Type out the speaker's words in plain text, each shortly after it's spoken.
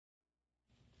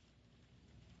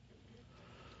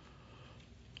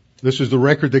This is the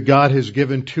record that God has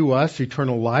given to us,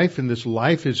 eternal life, and this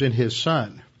life is in His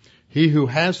Son. He who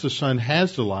has the Son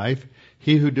has the life.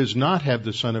 He who does not have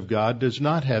the Son of God does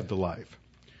not have the life.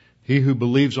 He who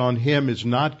believes on Him is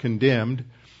not condemned,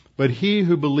 but he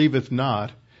who believeth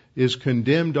not is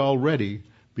condemned already,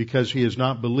 because he has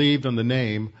not believed on the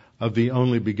name of the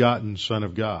only begotten Son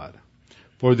of God.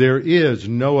 For there is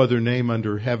no other name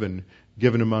under heaven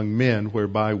given among men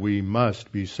whereby we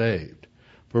must be saved.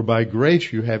 For by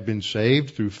grace you have been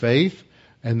saved through faith,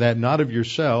 and that not of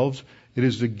yourselves. It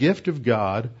is the gift of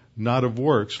God, not of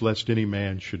works, lest any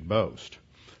man should boast.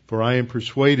 For I am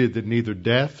persuaded that neither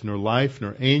death, nor life,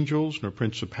 nor angels, nor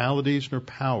principalities, nor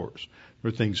powers,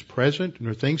 nor things present,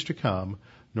 nor things to come,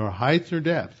 nor height, nor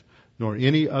depth, nor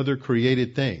any other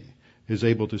created thing is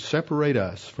able to separate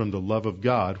us from the love of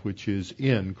God which is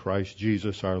in Christ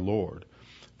Jesus our Lord.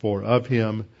 For of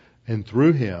Him, and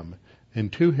through Him,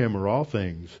 and to Him are all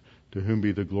things, to whom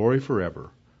be the glory forever.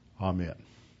 Amen.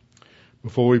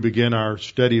 Before we begin our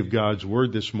study of God's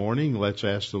Word this morning, let's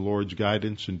ask the Lord's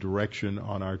guidance and direction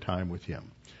on our time with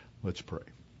Him. Let's pray.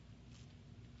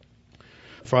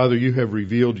 Father, you have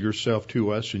revealed yourself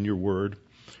to us in your Word.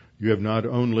 You have not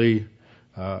only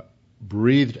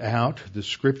breathed out the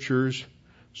Scriptures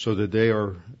so that they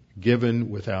are given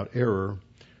without error,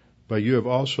 but you have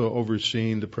also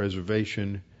overseen the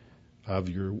preservation of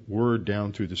your Word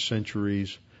down through the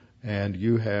centuries, and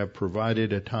you have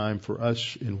provided a time for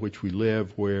us in which we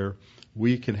live where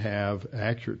we can have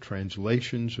accurate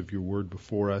translations of your Word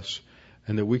before us,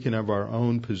 and that we can have our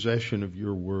own possession of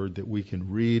your Word that we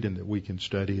can read and that we can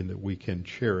study and that we can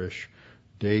cherish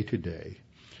day to day.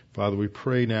 Father, we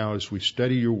pray now as we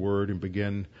study your Word and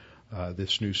begin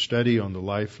this new study on the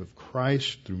life of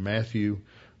Christ through Matthew,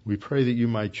 we pray that you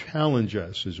might challenge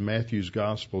us, as Matthew's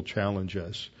Gospel challenge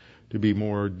us, to be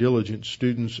more diligent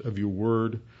students of your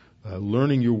Word,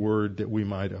 learning your Word that we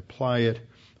might apply it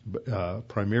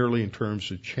primarily in terms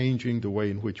of changing the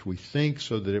way in which we think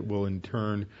so that it will in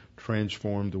turn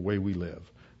transform the way we live.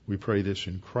 We pray this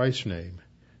in Christ's name.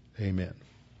 Amen.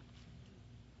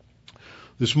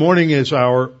 This morning is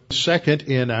our second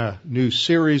in a new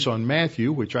series on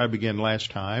Matthew, which I began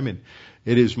last time, and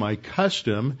it is my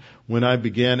custom when I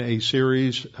begin a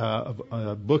series of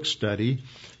a book study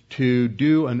to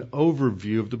do an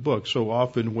overview of the book. So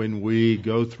often when we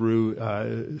go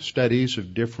through studies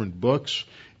of different books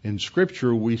in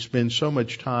Scripture, we spend so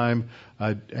much time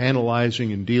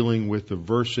analyzing and dealing with the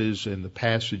verses and the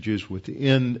passages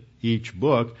within each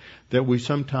book that we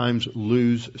sometimes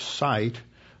lose sight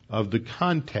of the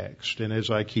context. And as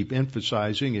I keep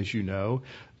emphasizing, as you know,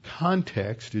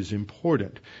 context is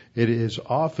important. It is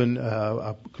often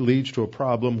leads to a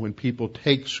problem when people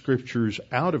take scriptures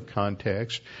out of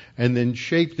context and then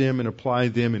shape them and apply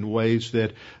them in ways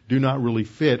that do not really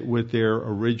fit with their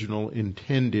original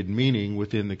intended meaning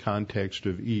within the context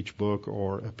of each book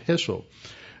or epistle.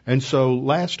 And so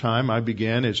last time I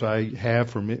began, as I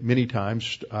have for many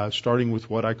times, starting with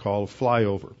what I call a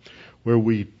flyover,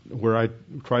 where I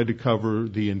tried to cover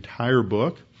the entire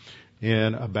book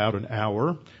in about an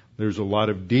hour. There's a lot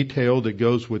of detail that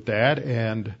goes with that,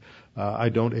 and I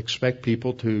don't expect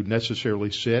people to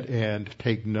necessarily sit and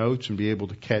take notes and be able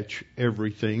to catch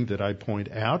everything that I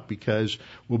point out, because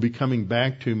we'll be coming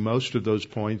back to most of those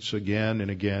points again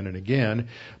and again and again.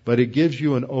 But it gives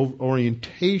you an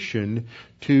orientation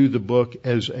to the book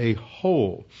as a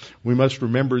whole. We must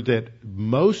remember that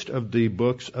most of the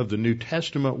books of the New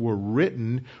Testament were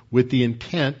written with the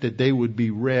intent that they would be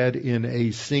read in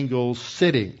a single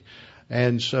sitting.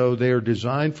 And so they are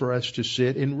designed for us to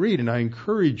sit and read. And I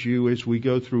encourage you as we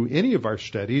go through any of our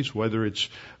studies, whether it's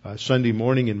Sunday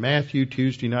morning in Matthew,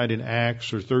 Tuesday night in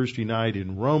Acts, or Thursday night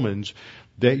in Romans,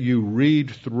 that you read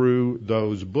through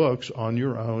those books on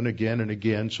your own again and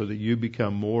again so that you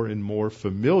become more and more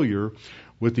familiar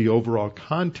with the overall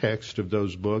context of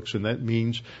those books. And that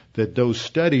means that those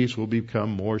studies will become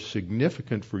more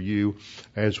significant for you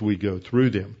as we go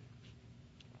through them.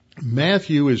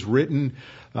 Matthew is written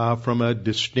from a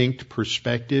distinct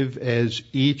perspective, as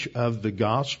each of the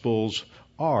Gospels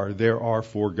are. There are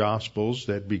 4 Gospels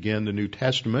that begin the New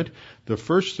Testament. The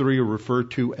first 3 are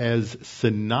referred to as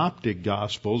synoptic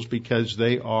Gospels because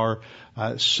they are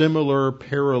similar,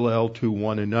 parallel to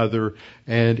one another,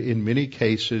 and in many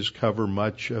cases cover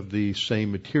much of the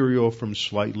same material from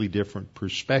slightly different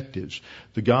perspectives.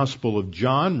 The Gospel of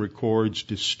John records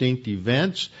distinct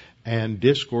events and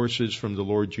discourses from the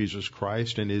Lord Jesus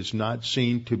Christ and is not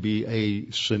seen to be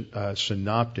a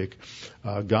synoptic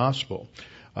gospel.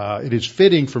 It is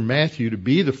fitting for Matthew to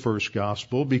be the first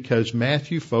gospel because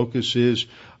Matthew focuses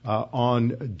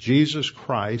on Jesus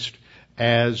Christ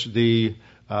as the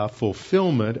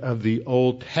fulfillment of the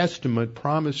Old Testament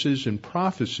promises and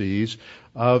prophecies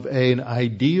of an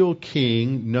ideal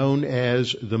king known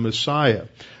as the Messiah.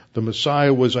 The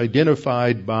Messiah was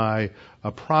identified by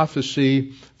a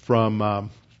prophecy from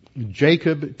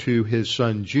Jacob to his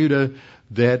son Judah,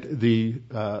 that the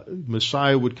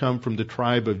Messiah would come from the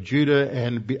tribe of Judah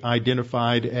and be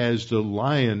identified as the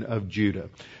Lion of Judah.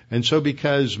 And so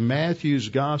because Matthew's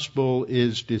gospel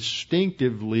is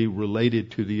distinctively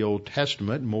related to the Old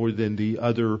Testament more than the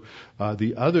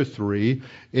other three,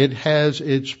 it has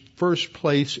its first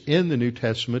place in the New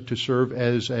Testament to serve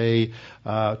as a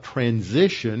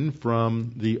transition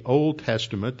from the Old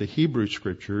Testament, the Hebrew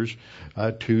Scriptures,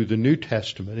 to the New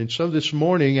Testament. And so this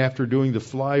morning, after doing the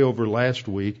flyover last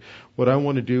week, what I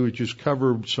want to do is just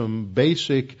cover some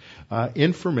basic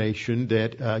information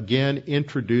that, again,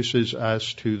 introduces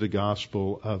us to the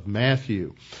Gospel of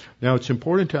Matthew. Now, it's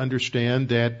important to understand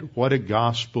that what a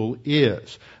gospel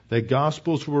is. That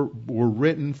Gospels were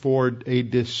written for a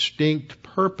distinct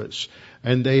purpose,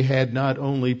 and they had not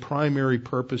only primary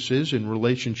purposes in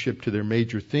relationship to their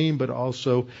major theme, but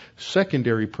also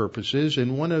secondary purposes.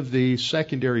 And one of the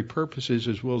secondary purposes,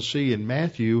 as we'll see in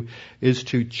Matthew, is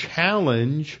to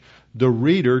challenge the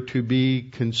reader to be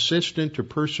consistent, to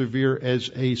persevere as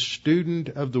a student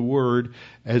of the Word,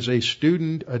 as a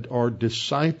student or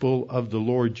disciple of the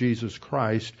Lord Jesus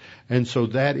Christ. And so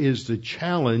that is the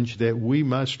challenge that we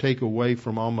must take away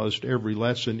from almost every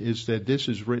lesson, is that this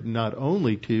is written not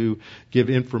only to give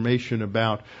information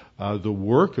about the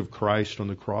work of Christ on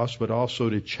the cross, but also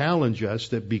to challenge us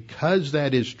that because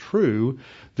that is true,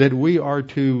 that we are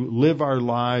to live our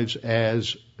lives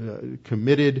as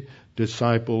committed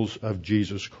disciples of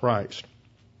Jesus Christ.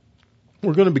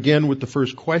 We're going to begin with the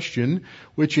first question,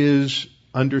 which is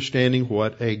understanding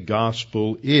what a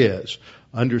gospel is,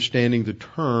 understanding the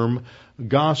term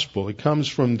gospel. It comes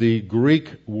from the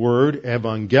Greek word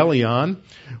evangelion,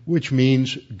 which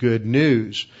means good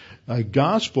news. A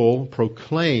gospel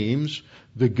proclaims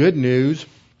the good news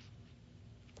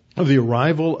of the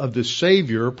arrival of the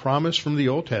Savior promised from the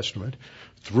Old Testament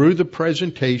through the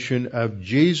presentation of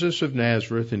Jesus of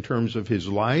Nazareth in terms of his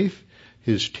life,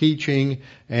 his teaching,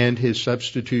 and his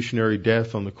substitutionary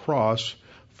death on the cross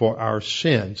for our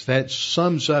sins. That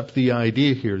sums up the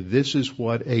idea here. This is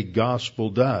what a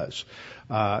gospel does.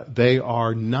 They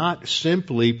are not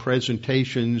simply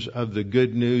presentations of the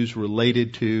good news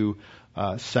related to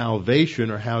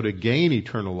salvation or how to gain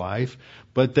eternal life,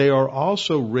 but they are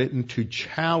also written to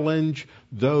challenge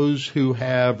those who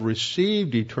have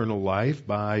received eternal life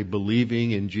by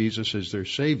believing in Jesus as their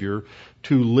Savior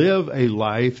to live a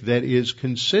life that is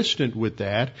consistent with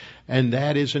that, and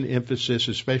that is an emphasis,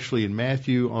 especially in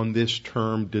Matthew, on this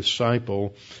term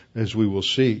disciple, as we will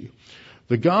see.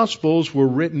 The Gospels were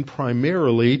written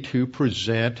primarily to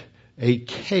present a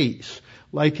case,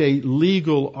 like a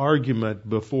legal argument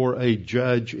before a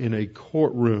judge in a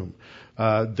courtroom.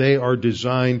 They are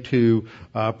designed to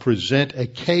present a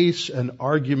case, an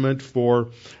argument for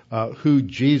who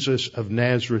Jesus of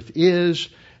Nazareth is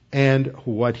and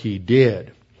what he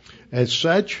did. As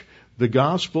such, the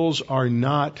Gospels are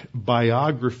not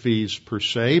biographies per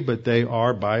se, but they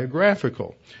are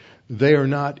biographical. They are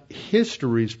not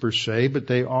histories per se, but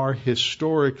they are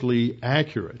historically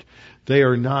accurate. They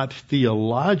are not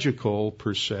theological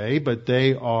per se, but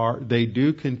they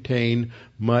do contain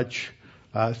much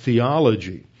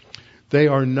theology. They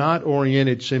are not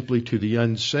oriented simply to the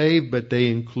unsaved, but they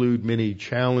include many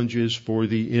challenges for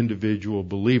the individual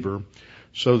believer,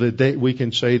 so that we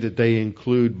can say that they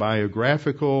include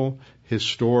biographical,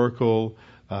 historical,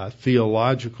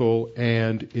 theological,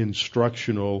 and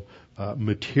instructional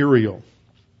material.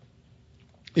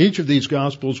 Each of these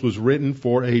Gospels was written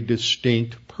for a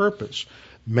distinct purpose.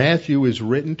 Matthew is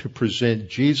written to present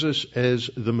Jesus as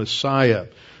the Messiah,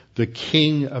 the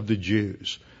King of the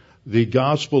Jews. The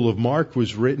Gospel of Mark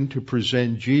was written to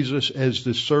present Jesus as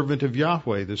the servant of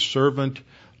Yahweh, the servant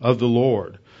of the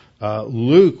Lord.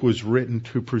 Luke was written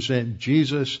to present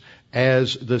Jesus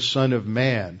as the Son of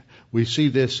Man. We'll see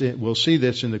this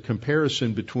in the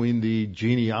comparison between the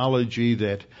genealogy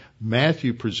that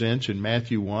Matthew presents in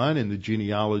Matthew 1 and the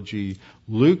genealogy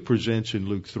Luke presents in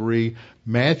Luke 3.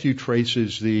 Matthew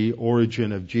traces the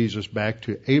origin of Jesus back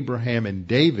to Abraham and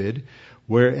David,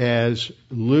 whereas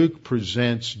Luke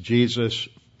presents Jesus'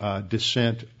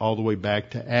 descent all the way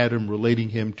back to Adam, relating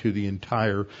him to the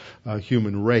entire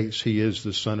human race. He is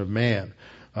the Son of Man.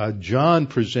 John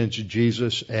presents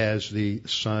Jesus as the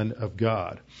Son of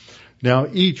God. Now,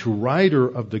 each writer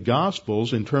of the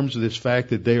Gospels, in terms of this fact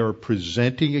that they are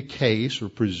presenting a case or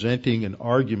presenting an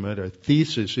argument, a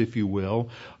thesis, if you will,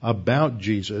 about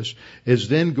Jesus, is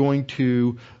then going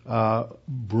to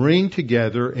bring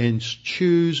together and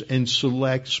choose and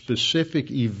select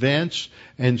specific events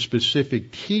and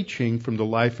specific teaching from the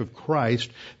life of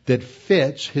Christ that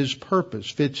fits his purpose,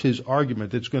 fits his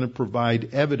argument, that's going to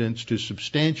provide evidence to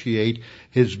substantiate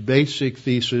his basic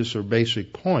thesis or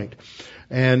basic point.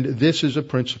 And this is a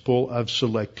principle of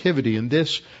selectivity. And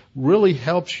this really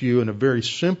helps you in a very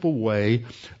simple way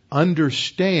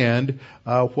understand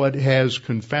what has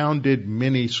confounded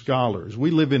many scholars.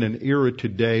 We live in an era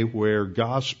today where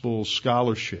gospel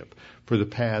scholarship for the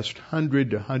past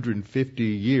 100 to 150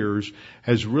 years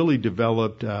has really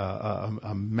developed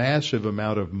a massive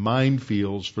amount of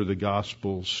minefields for the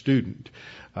gospel student.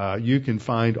 You can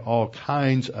find all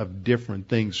kinds of different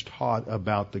things taught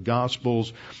about the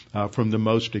Gospels, from the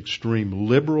most extreme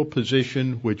liberal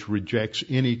position, which rejects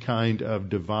any kind of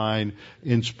divine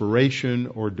inspiration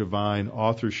or divine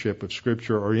authorship of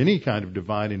Scripture or any kind of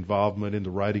divine involvement in the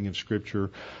writing of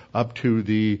Scripture, up to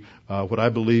the what I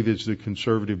believe is the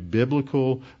conservative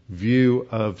biblical view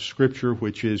of Scripture,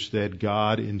 which is that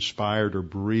God inspired or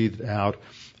breathed out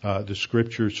the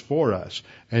Scriptures for us.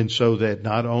 And so that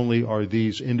not only are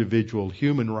these individual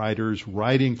human writers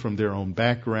writing from their own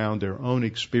background, their own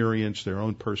experience, their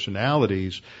own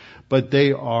personalities, but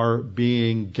they are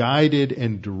being guided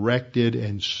and directed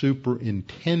and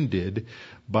superintended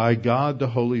by God the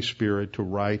Holy Spirit to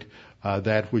write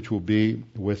that which will be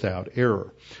without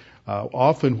error.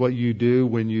 Often what you do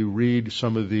when you read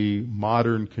some of the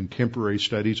modern contemporary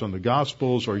studies on the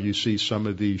Gospels, or you see some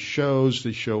of the shows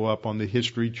that show up on the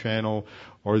History Channel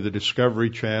or the Discovery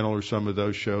Channel or some of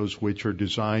those shows which are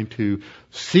designed to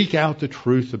seek out the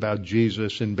truth about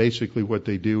Jesus, and basically what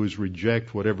they do is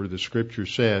reject whatever the Scripture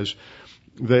says,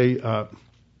 they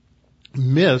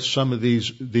miss some of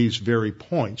these very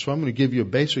points. So I'm going to give you a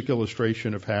basic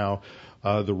illustration of how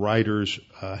the writers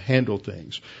handle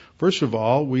things. First of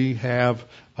all, we have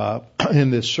in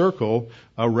this circle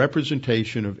a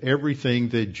representation of everything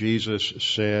that Jesus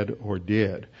said or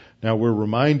did. Now, we're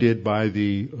reminded by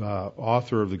the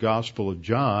author of the Gospel of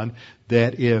John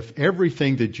that if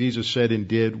everything that Jesus said and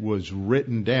did was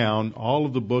written down, all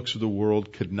of the books of the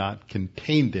world could not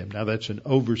contain them. Now, that's an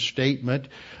overstatement.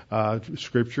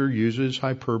 Scripture uses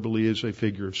hyperbole as a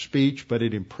figure of speech, but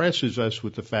it impresses us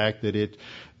with the fact that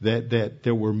that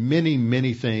there were many,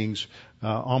 many things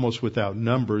almost without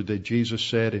number that Jesus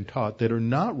said and taught that are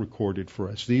not recorded for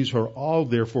us. These are all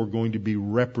therefore going to be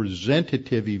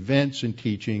representative events and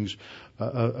teachings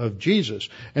of Jesus.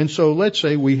 And so let's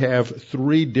say we have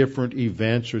 3 different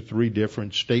events or 3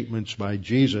 different statements by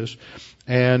Jesus,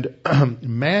 and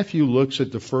Matthew looks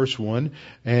at the first one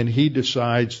and he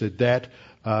decides that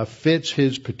fits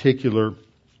his particular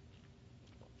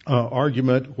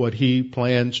argument, what he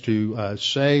plans to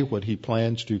say, what he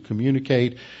plans to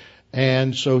communicate.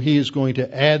 And so he is going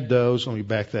to add those. Let me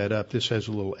back that up. This has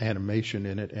a little animation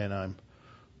in it, and I'm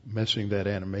messing that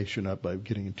animation up by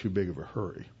getting in too big of a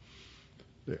hurry.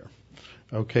 There.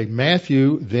 Okay,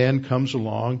 Matthew then comes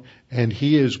along, and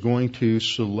he is going to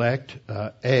select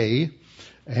A,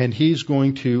 and he's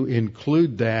going to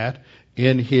include that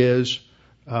in his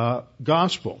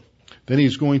gospel. Then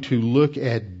he's going to look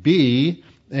at B,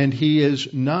 and he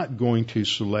is not going to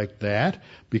select that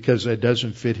because that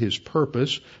doesn't fit his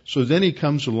purpose. So then he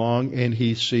comes along and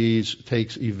he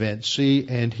takes event C,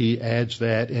 and he adds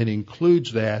that and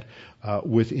includes that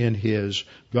within his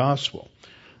gospel.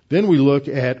 Then we look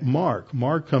at Mark.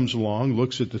 Mark comes along,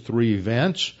 looks at the 3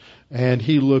 events, and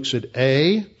he looks at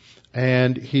A,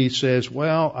 and he says,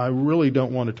 well, I really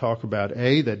don't want to talk about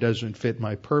A. That doesn't fit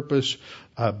my purpose.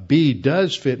 B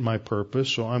does fit my purpose,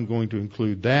 so I'm going to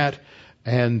include that.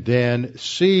 And then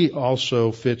C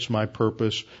also fits my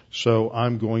purpose, so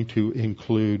I'm going to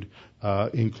include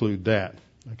that.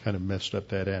 I kind of messed up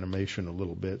that animation a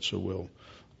little bit, so we'll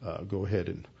go ahead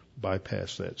and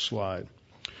bypass that slide.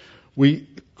 We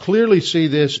clearly see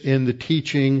this in the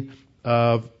teaching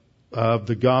of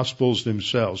the Gospels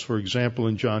themselves. For example,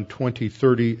 in John 20,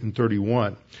 30, and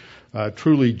 31.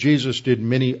 Truly, Jesus did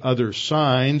many other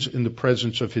signs in the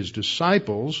presence of his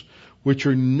disciples, which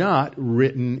are not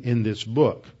written in this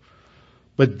book.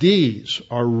 But these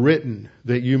are written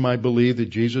that you might believe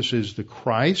that Jesus is the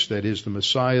Christ, that is the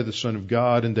Messiah, the Son of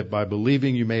God, and that by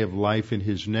believing you may have life in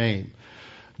his name.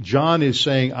 John is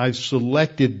saying, I've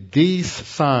selected these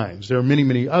signs. There are many,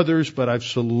 many others, but I've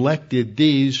selected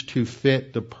these to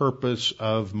fit the purpose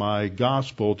of my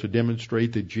gospel, to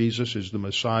demonstrate that Jesus is the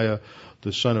Messiah,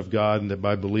 the Son of God, and that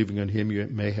by believing on him you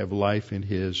may have life in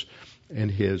his in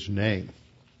His name.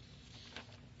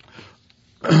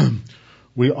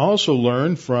 We also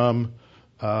learn from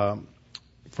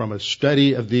a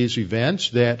study of these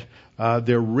events that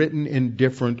they're written in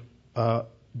different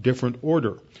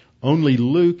order. Only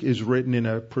Luke is written in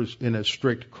a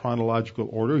strict chronological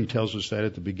order. He tells us that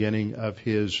at the beginning of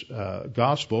his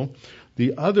gospel.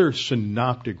 The other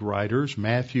synoptic writers,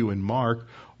 Matthew and Mark,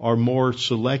 are more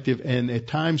selective, and at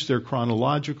times they're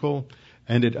chronological,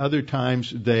 and at other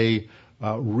times they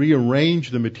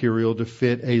rearrange the material to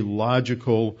fit a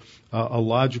logical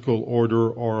order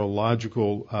or a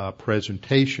logical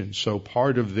presentation. So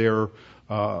part of their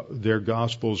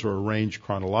Gospels are arranged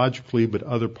chronologically, but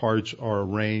other parts are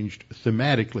arranged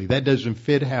thematically. That doesn't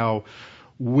fit how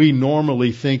we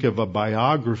normally think of a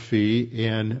biography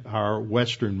in our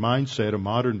Western mindset, a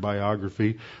modern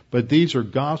biography, but these are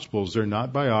Gospels. They're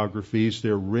not biographies.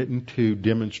 They're written to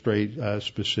demonstrate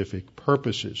specific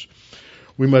purposes.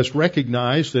 We must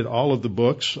recognize that all of the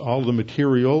books, all of the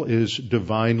material is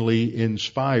divinely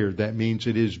inspired. That means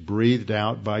it is breathed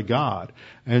out by God.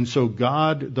 And so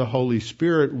God, the Holy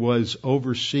Spirit, was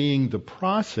overseeing the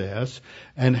process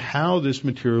and how this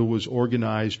material was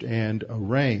organized and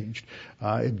arranged.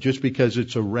 Just because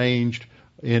it's arranged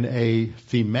in a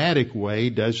thematic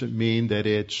way doesn't mean that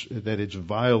it's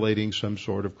violating some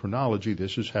sort of chronology.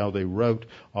 This is how they wrote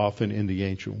often in the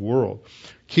ancient world.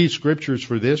 Key scriptures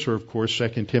for this are, of course,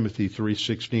 2 Timothy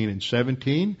 3:16 and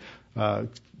 17. 2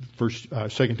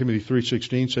 Timothy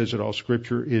 3:16 says that all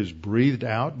Scripture is breathed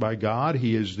out by God.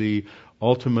 He is the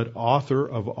ultimate author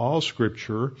of all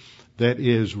Scripture that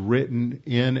is written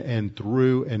in and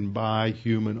through and by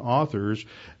human authors,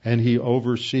 and He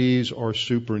oversees or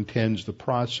superintends the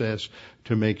process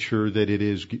to make sure that it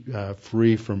is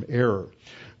free from error.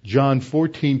 John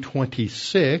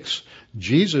 14:26,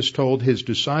 Jesus told His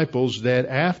disciples that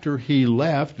after He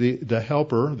left, the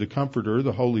Helper, the Comforter,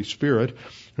 the Holy Spirit,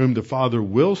 whom the Father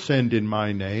will send in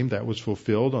my name, that was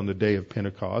fulfilled on the day of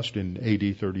Pentecost in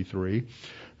AD 33,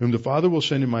 whom the Father will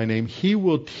send in my name, He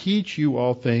will teach you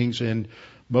all things and,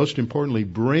 most importantly,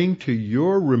 bring to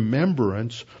your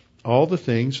remembrance all the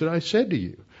things that I said to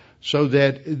you. So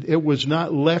that it was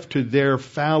not left to their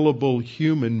fallible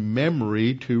human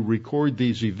memory to record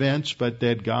these events, but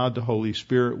that God, the Holy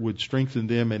Spirit, would strengthen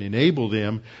them and enable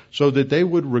them so that they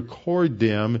would record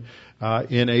them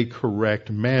in a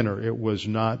correct manner. It was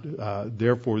not,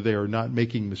 therefore they are not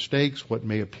making mistakes, what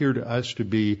may appear to us to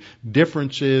be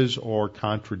differences or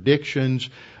contradictions.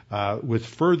 With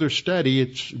further study,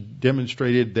 it's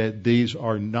demonstrated that these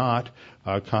are not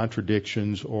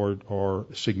contradictions or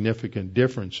significant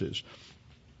differences.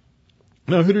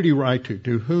 Now, who did he write to?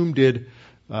 To whom did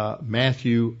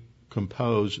Matthew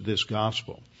compose this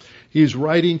gospel? He's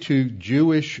writing to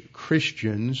Jewish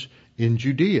Christians in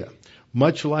Judea.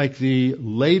 Much like the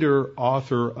later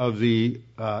author of the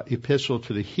epistle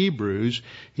to the Hebrews,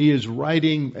 he is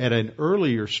writing at an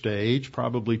earlier stage,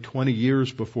 probably 20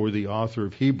 years before the author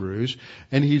of Hebrews,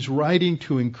 and he's writing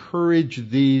to encourage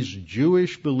these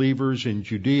Jewish believers in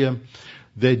Judea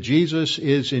that Jesus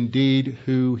is indeed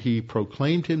who He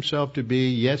proclaimed Himself to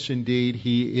be. Yes, indeed,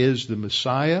 He is the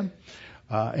Messiah.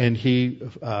 And He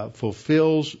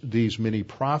fulfills these many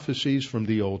prophecies from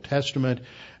the Old Testament.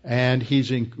 And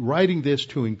he's writing this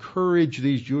to encourage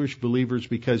these Jewish believers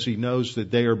because he knows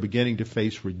that they are beginning to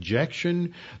face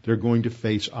rejection, they're going to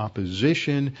face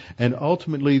opposition, and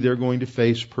ultimately they're going to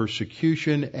face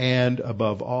persecution, and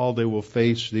above all, they will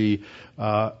face the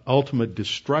ultimate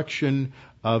destruction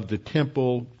of the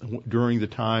temple during the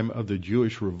time of the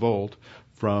Jewish revolt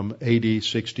from AD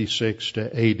 66 to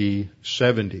AD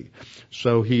 70.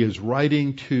 So he is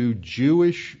writing to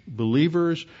Jewish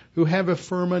believers who have a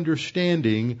firm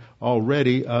understanding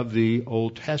already of the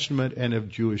Old Testament and of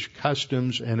Jewish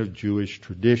customs and of Jewish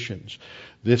traditions.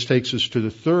 This takes us to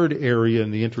the third area in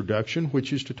the introduction,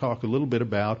 which is to talk a little bit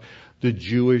about the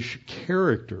Jewish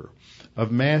character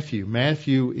of Matthew.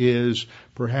 Matthew is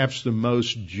perhaps the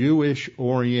most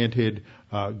Jewish-oriented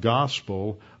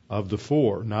gospel of the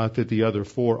four. Not that the other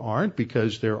four aren't,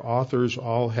 because their authors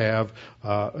all have,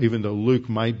 even though Luke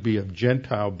might be of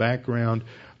Gentile background,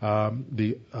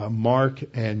 Mark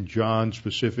and John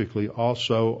specifically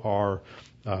also are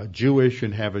Jewish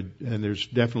and and there's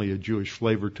definitely a Jewish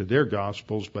flavor to their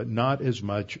gospels, but not as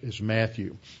much as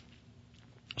Matthew.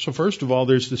 So first of all,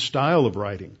 there's the style of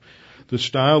writing. The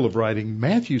style of writing.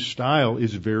 Matthew's style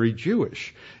is very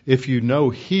Jewish. If you know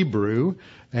Hebrew,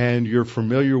 and you're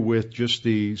familiar with just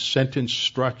the sentence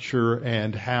structure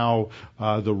and how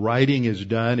the writing is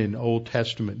done in Old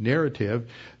Testament narrative,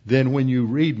 then when you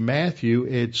read Matthew,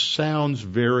 it sounds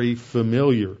very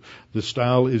familiar. The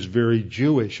style is very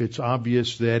Jewish. It's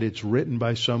obvious that it's written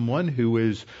by someone who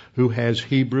has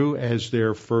Hebrew as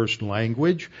their first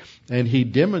language, and he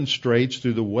demonstrates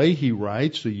through the way he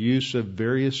writes the use of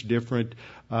various different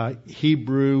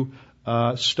Hebrew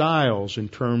styles in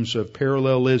terms of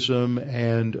parallelism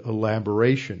and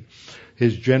elaboration.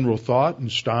 His general thought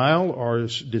and style are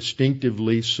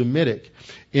distinctively Semitic.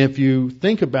 If you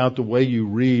think about the way you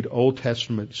read Old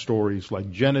Testament stories like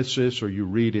Genesis, or you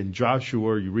read in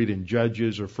Joshua, or you read in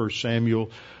Judges or 1 Samuel,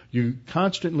 you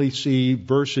constantly see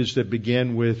verses that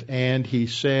begin with, and he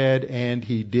said, and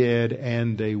he did,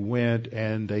 and they went,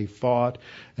 and they fought,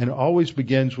 and it always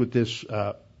begins with this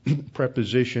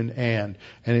preposition and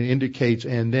it indicates,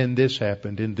 and then this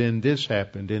happened, and then this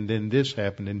happened, and then this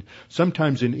happened. And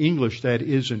sometimes in English that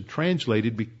isn't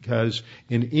translated because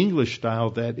in English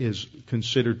style that is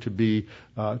considered to be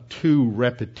too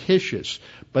repetitious.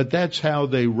 But that's how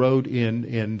they wrote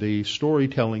in the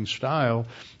storytelling style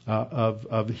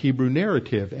of Hebrew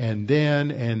narrative. And then,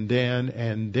 and then,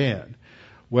 and then.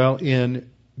 Well,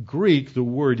 in Greek, the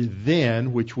word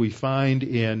then, which we find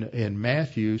in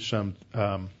Matthew some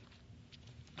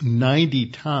 90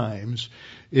 times,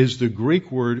 is the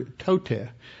Greek word tote.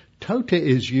 Tote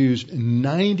is used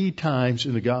 90 times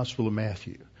in the Gospel of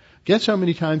Matthew. Guess how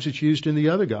many times it's used in the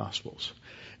other Gospels?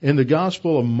 In the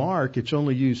Gospel of Mark, it's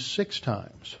only used 6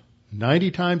 times.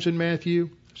 90 times in Matthew,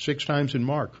 6 times in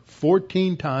Mark,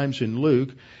 14 times in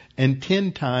Luke, and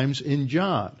 10 times in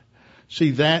John.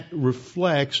 See, that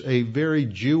reflects a very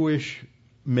Jewish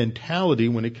mentality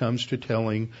when it comes to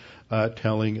telling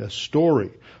a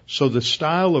story. So the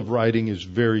style of writing is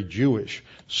very Jewish.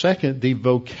 Second, the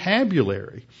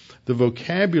vocabulary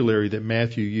that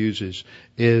Matthew uses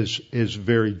is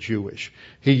very Jewish.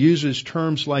 He uses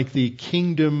terms like the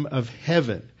kingdom of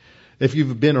heaven. If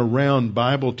you've been around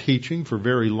Bible teaching for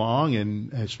very long,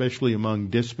 and especially among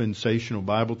dispensational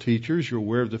Bible teachers, you're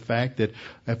aware of the fact that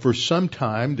for some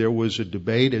time there was a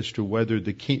debate as to whether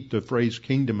the phrase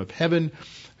kingdom of heaven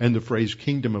and the phrase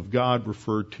kingdom of God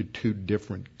referred to 2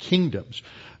 different kingdoms.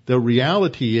 The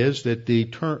reality is that the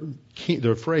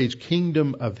phrase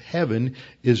kingdom of heaven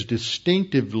is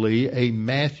distinctively a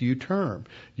Matthew term.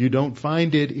 You don't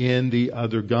find it in the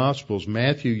other Gospels.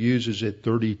 Matthew uses it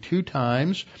 32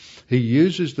 times. He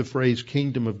uses the phrase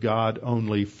kingdom of God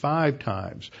only 5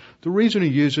 times. The reason he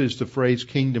uses the phrase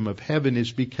kingdom of heaven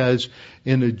is because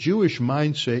in a Jewish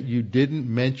mindset you didn't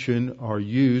mention or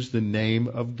use the name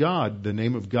of God. The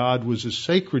name of God was a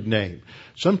sacred name.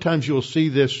 Sometimes you'll see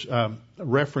this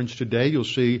reference today. You'll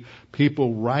see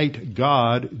people write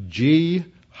God G-D.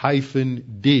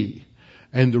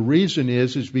 And the reason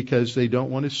is because they don't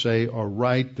want to say or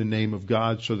write the name of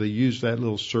God, so they use that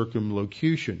little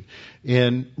circumlocution.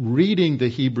 In reading the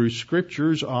Hebrew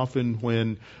Scriptures, often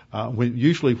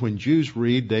usually when Jews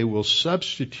read, they will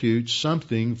substitute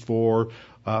something for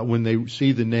when they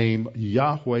see the name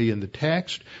Yahweh in the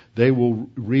text, they will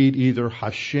read either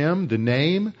Hashem, the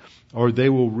name, or they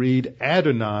will read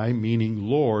Adonai, meaning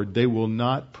Lord. They will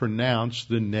not pronounce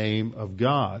the name of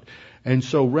God. And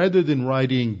so rather than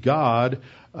writing God,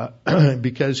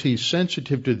 because he's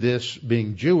sensitive to this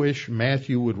being Jewish,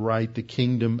 Matthew would write the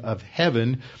kingdom of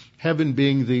heaven, heaven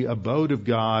being the abode of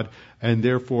God, and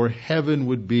therefore heaven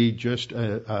would be just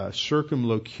a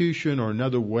circumlocution or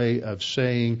another way of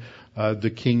saying the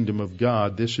kingdom of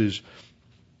God. This is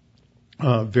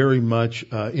very much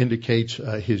indicates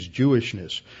his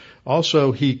Jewishness.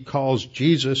 Also, he calls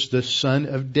Jesus the Son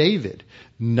of David.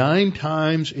 9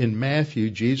 times in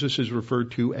Matthew, Jesus is referred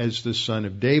to as the Son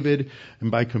of David, and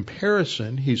by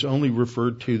comparison, he's only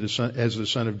referred to as the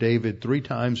Son of David 3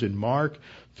 times in Mark,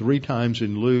 3 times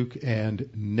in Luke, and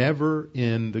never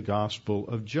in the Gospel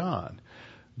of John.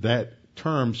 That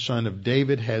term, Son of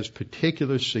David, has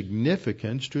particular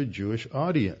significance to a Jewish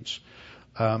audience.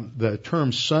 The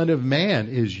term Son of Man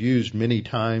is used many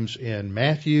times in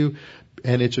Matthew,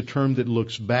 and it's a term that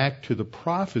looks back to the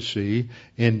prophecy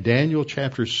in Daniel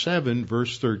chapter 7,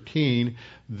 verse 13,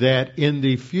 that in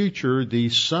the future the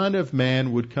Son of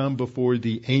Man would come before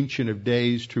the Ancient of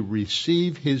Days to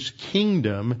receive his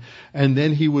kingdom, and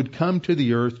then he would come to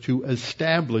the earth to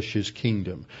establish his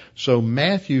kingdom. So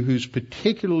Matthew, who's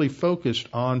particularly focused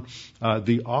on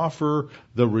the offer,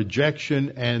 the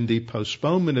rejection, and the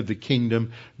postponement of the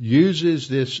kingdom, uses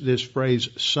this phrase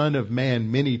Son of Man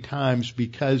many times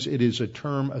because it is a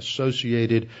term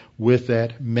associated with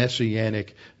that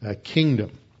messianic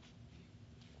kingdom.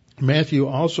 Matthew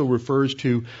also refers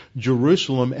to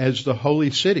Jerusalem as the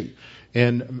holy city.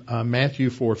 In Matthew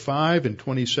 4:5 and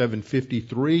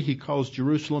 27:53, he calls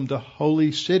Jerusalem the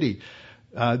holy city.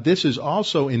 This is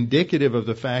also indicative of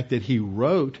the fact that he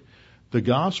wrote the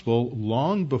gospel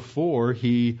long before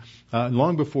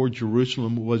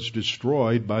Jerusalem was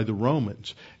destroyed by the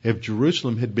Romans. If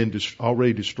Jerusalem had been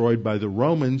already destroyed by the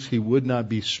Romans, he would not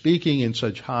be speaking in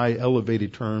such high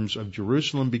elevated terms of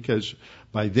Jerusalem, because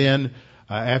by then,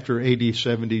 after AD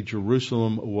 70,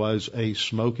 Jerusalem was a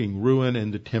smoking ruin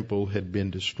and the temple had been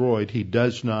destroyed. He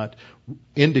does not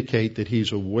indicate that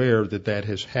he's aware that that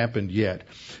has happened yet.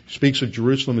 He speaks of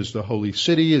Jerusalem as the holy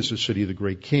city, as the city of the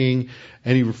great king,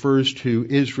 and he refers to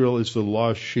Israel as the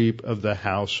lost sheep of the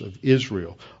house of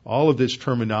Israel. All of this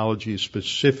terminology is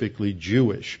specifically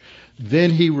Jewish.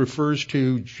 Then he refers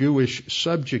to Jewish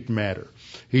subject matter.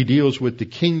 He deals with the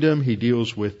kingdom, he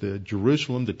deals with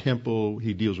Jerusalem, the temple,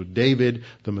 he deals with David,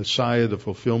 the Messiah, the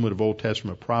fulfillment of Old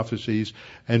Testament prophecies,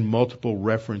 and multiple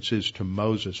references to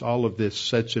Moses. All of this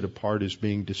sets it apart as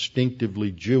being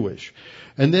distinctively Jewish.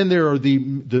 And then there are the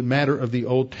matter of the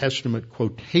Old Testament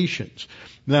quotations.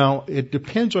 Now, it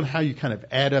depends on how you kind of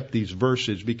add up these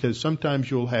verses, because sometimes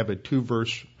you'll have a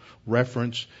 2-verse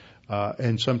reference,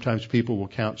 and sometimes people will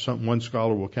one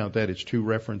scholar will count that as 2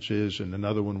 references, and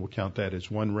another one will count that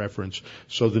as 1 reference.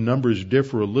 So the numbers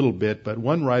differ a little bit, but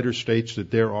one writer states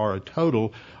that there are a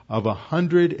total of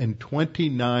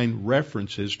 129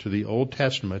 references to the Old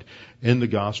Testament in the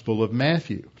Gospel of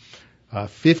Matthew.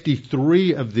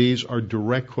 53 of these are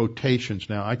direct quotations.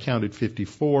 Now, I counted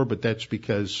 54, but that's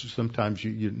because sometimes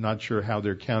you're not sure how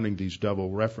they're counting these double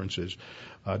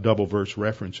verse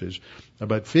references.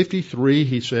 But 53,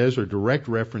 he says, are direct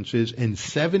references, and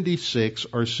 76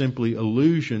 are simply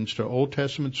allusions to Old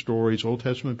Testament stories, Old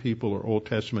Testament people, or Old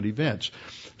Testament events.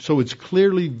 So it's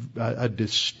clearly a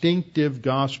distinctive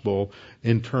gospel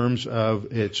in terms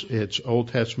of its Old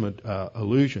Testament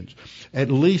allusions. At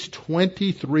least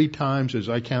 23 times, as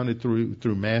I counted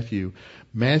through Matthew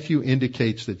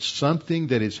indicates that something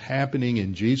that is happening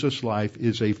in Jesus' life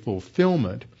is a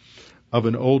fulfillment of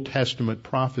an Old Testament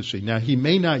prophecy. Now, he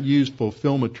may not use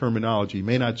fulfillment terminology. He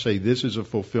may not say this is a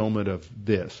fulfillment of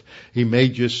this. He may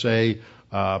just say,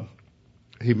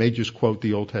 he may just quote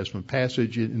the Old Testament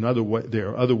passage. There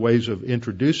are other ways of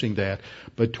introducing that.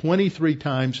 But 23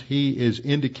 times he is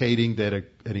indicating that an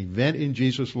event in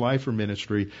Jesus' life or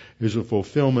ministry is a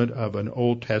fulfillment of an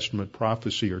Old Testament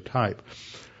prophecy or type.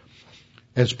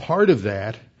 As part of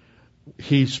that,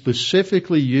 he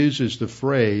specifically uses the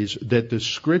phrase that the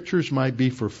scriptures might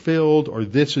be fulfilled, or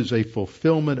this is a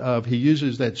fulfillment of. He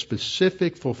uses that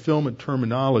specific fulfillment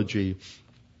terminology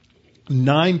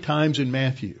 9 times in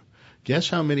Matthew. Guess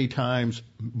how many times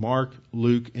Mark,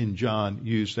 Luke, and John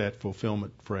use that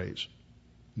fulfillment phrase?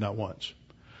 Not once.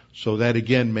 So that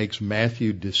again makes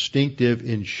Matthew distinctive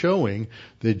in showing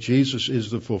that Jesus is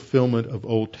the fulfillment of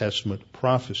Old Testament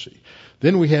prophecy.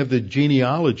 Then we have the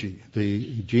genealogy.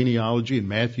 The genealogy in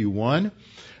Matthew 1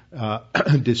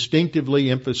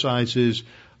 distinctively emphasizes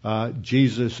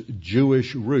Jesus'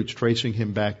 Jewish roots, tracing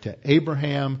him back to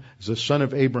Abraham, as the son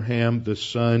of Abraham, the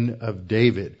son of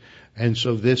David. And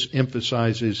so this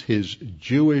emphasizes his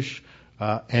Jewish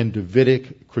and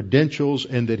Davidic credentials,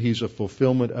 and that he's a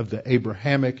fulfillment of the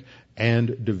Abrahamic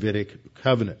and Davidic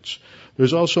covenants.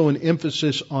 There's also an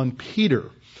emphasis on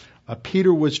Peter.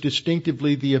 Peter was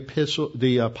distinctively the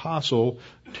apostle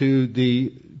to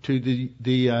the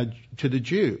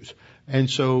Jews, and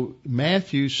so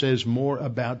Matthew says more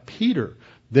about Peter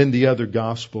than the other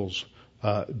Gospels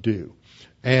do.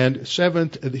 And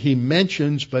 7th, he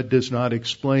mentions but does not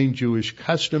explain Jewish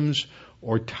customs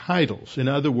or titles. In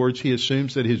other words, he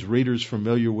assumes that his reader's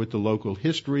familiar with the local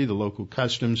history, the local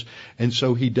customs, and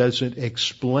so he doesn't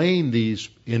explain these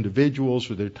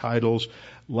individuals or their titles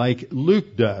like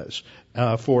Luke does.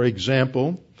 For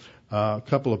example, a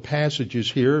couple of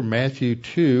passages here, Matthew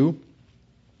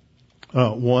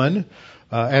 2:1.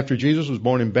 After Jesus was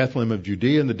born in Bethlehem of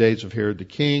Judea in the days of Herod the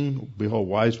king, behold,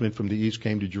 wise men from the east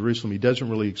came to Jerusalem. He doesn't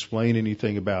really explain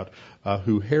anything about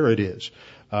who Herod is.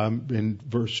 In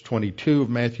verse 22 of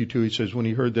Matthew 2, he says, when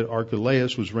he heard that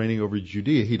Archelaus was reigning over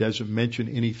Judea, he doesn't mention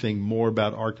anything more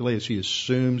about Archelaus. He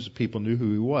assumes people knew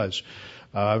who he was.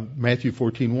 Matthew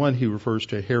 14:1, he refers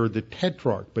to Herod the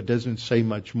Tetrarch, but doesn't say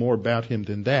much more about him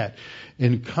than that.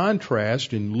 In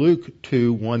contrast, in Luke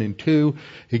 2:1 and 2,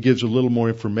 he gives a little more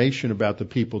information about the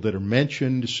people that are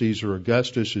mentioned. Caesar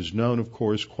Augustus is known, of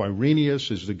course.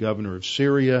 Quirinius is the governor of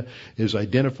Syria, is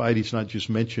identified. He's not just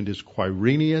mentioned as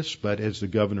Quirinius, but as the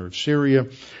governor of Syria.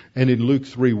 And in Luke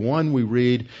 3:1, we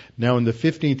read, "Now in the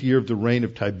 15th year of the reign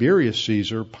of Tiberius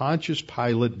Caesar, Pontius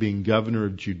Pilate being governor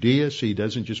of Judea," so he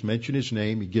doesn't just mention his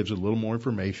name, he gives a little more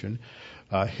information.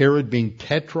 Herod being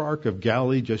Tetrarch of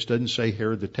Galilee, just doesn't say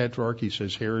Herod the Tetrarch, he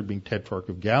says Herod being Tetrarch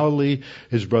of Galilee,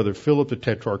 his brother Philip the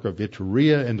Tetrarch of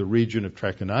Iturea and the region of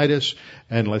Trachonitis,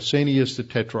 and Lysanias the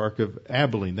Tetrarch of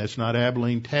Abilene. That's not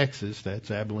Abilene, Texas,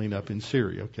 that's Abilene up in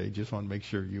Syria. Okay, just want to make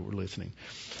sure you were listening.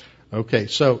 Okay,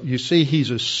 so you see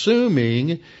he's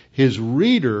assuming his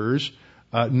readers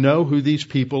know who these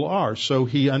people are. So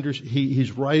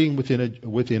he's writing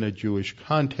within a Jewish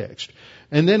context.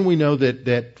 And then we know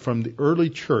that from the early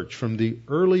church, from the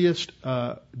earliest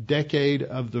decade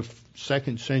of the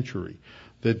second century,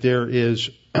 that there is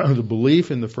the belief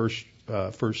in the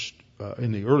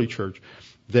in the early church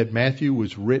that Matthew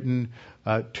was written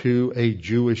to a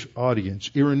Jewish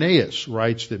audience. Irenaeus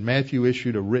writes that Matthew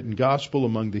issued a written gospel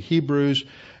among the Hebrews,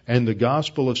 and the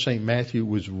Gospel of St. Matthew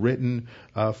was written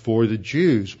for the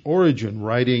Jews. Origen,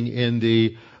 writing in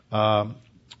the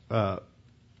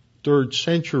 3rd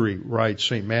century, writes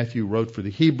St. Matthew wrote for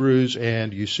the Hebrews,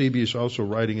 and Eusebius, also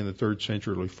writing in the 3rd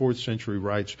century, early 4th century,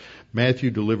 writes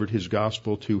Matthew delivered his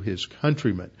gospel to his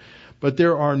countrymen. But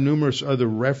there are numerous other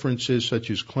references,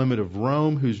 such as Clement of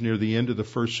Rome, who's near the end of the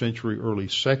 1st century, early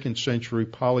 2nd century,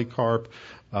 Polycarp,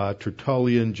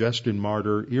 Tertullian, Justin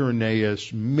Martyr,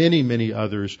 Irenaeus, many, many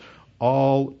others,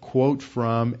 all quote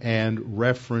from and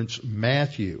reference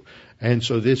Matthew. And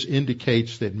so this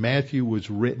indicates that Matthew was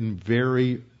written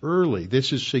very early.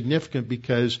 This is significant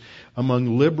because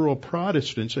among liberal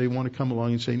Protestants, they want to come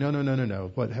along and say,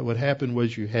 no. What happened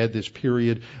was you had this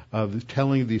period of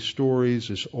telling these stories,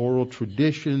 this oral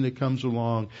tradition that comes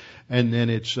along, and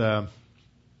then it's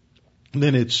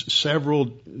several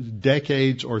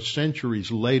decades or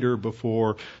centuries later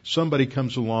before somebody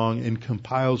comes along and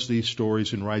compiles these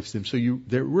stories and writes them. So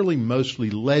they're really mostly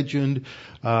legend.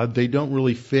 They don't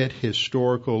really fit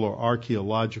historical or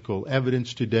archaeological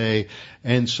evidence today.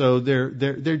 And so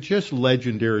they're just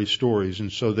legendary stories.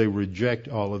 And so they reject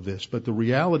all of this. But the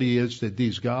reality is that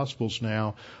these Gospels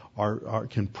now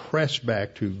can press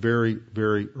back to very,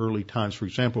 very early times. For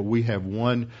example, we have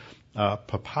one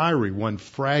papyri, one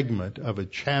fragment of a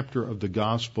chapter of the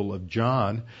Gospel of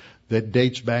John that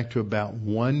dates back to about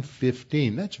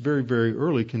 115. That's very, very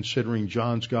early, considering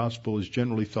John's Gospel is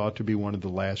generally thought to be one of the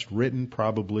last written,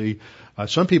 probably.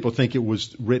 Some people think it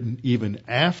was written even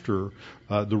after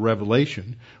the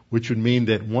Revelation, which would mean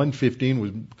that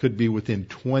 115 could be within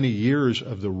 20 years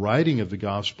of the writing of the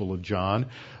Gospel of John.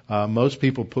 Most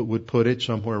people would put it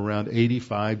somewhere around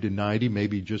 85 to 90,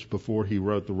 maybe just before he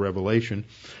wrote the Revelation.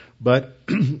 But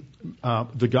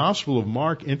the Gospel of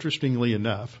Mark, interestingly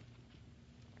enough,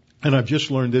 and I've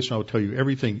just learned this, and I'll tell you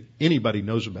everything anybody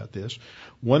knows about this.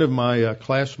 One of my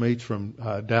classmates from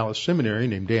Dallas Seminary,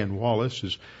 named Dan Wallace,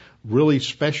 is really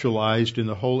specialized in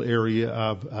the whole area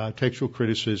of textual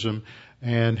criticism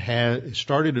and had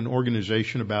started an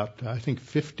organization about, I think,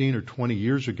 15 or 20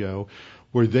 years ago,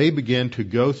 where they began to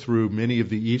go through many of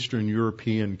the Eastern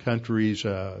European countries,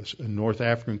 North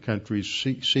African countries,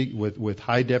 with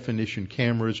high-definition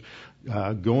cameras,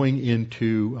 going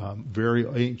into very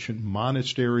ancient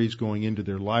monasteries, going into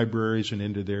their libraries and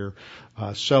into their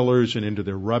cellars and into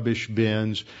their rubbish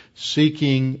bins,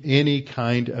 seeking any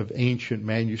kind of ancient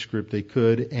manuscript they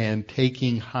could and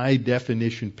taking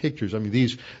high-definition pictures. I mean,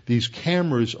 these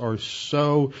cameras are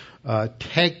so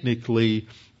technically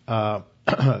have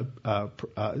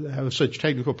such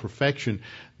technical perfection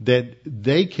that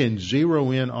they can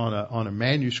zero in on a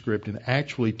manuscript and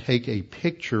actually take a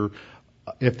picture.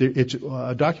 It's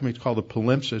a document called a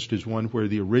palimpsest, is one where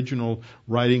the original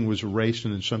writing was erased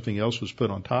and then something else was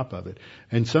put on top of it.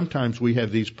 And sometimes we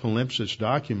have these palimpsest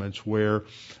documents where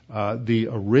the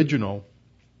original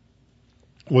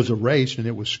was erased and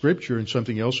it was scripture and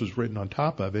something else was written on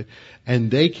top of it,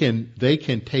 and they can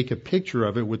take a picture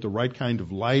of it with the right kind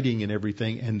of lighting and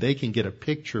everything, and they can get a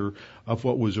picture of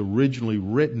what was originally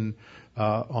written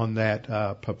on that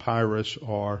papyrus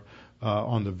or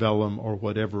on the vellum or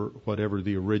whatever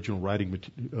the original writing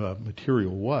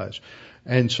material was.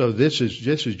 And so this is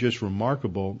just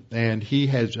remarkable. And he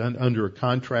has under a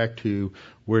contract to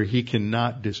where he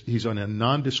cannot, he's on a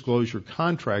non-disclosure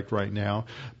contract right now,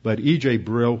 but E.J.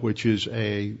 Brill, which is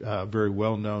a very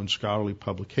well-known scholarly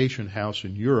publication house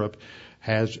in Europe,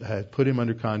 has put him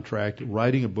under contract,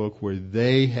 writing a book where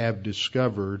they have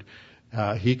discovered,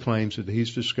 he claims that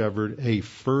he's discovered a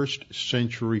first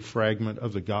century fragment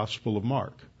of the Gospel of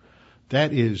Mark.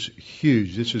 That is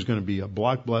huge. This is going to be a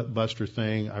blockbuster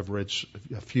thing. I've read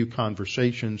a few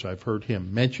conversations. I've heard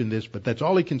him mention this, but that's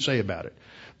all he can say about it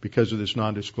because of this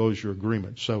non-disclosure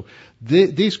agreement. So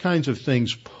these kinds of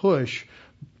things push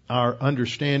our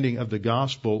understanding of the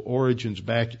gospel origins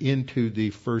back into the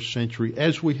first century,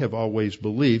 as we have always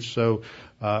believed. So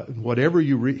whatever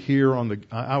you hear on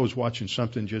I was watching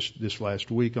something just this last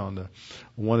week on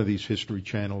one of these history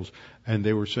channels, and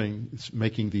they were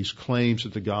making these claims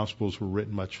that the gospels were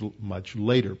written much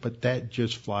later, but that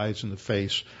just flies in the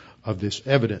face of this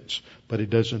evidence. But it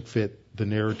doesn't fit the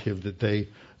narrative that they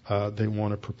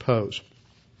want to propose.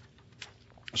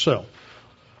 So,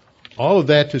 all of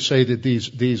that to say that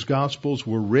these Gospels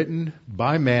were written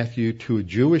by Matthew to a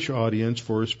Jewish audience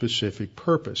for a specific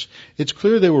purpose. It's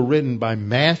clear they were written by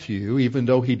Matthew, even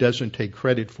though he doesn't take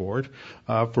credit for it.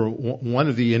 For one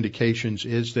of the indications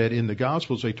is that in the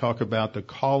Gospels they talk about the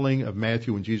calling of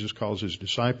Matthew when Jesus calls his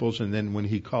disciples, and then when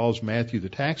he calls Matthew the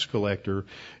tax collector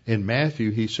in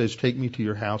Matthew, he says, "Take me to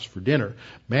your house for dinner."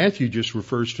 Matthew just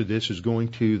refers to this as going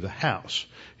to the house.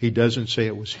 He doesn't say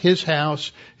it was his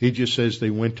house. He just says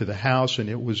they went to the house and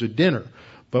it was a dinner.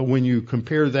 But when you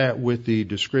compare that with the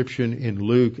description in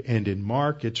Luke and in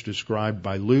Mark, it's described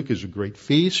by Luke as a great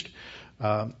feast.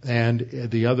 And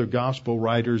the other gospel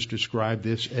writers describe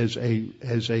this as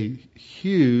a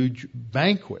huge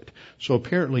banquet. So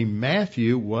apparently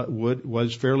Matthew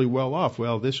was fairly well off.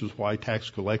 Well, this is why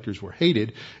tax collectors were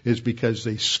hated, is because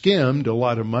they skimmed a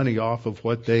lot of money off of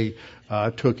what they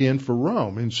took in for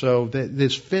Rome. And so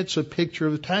this fits a picture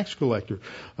of the tax collector.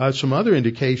 Some other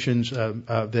indications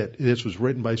that this was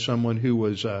written by someone who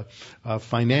was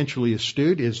financially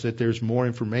astute is that there's more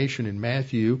information in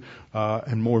Matthew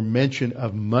and more mention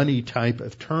of money type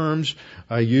of terms.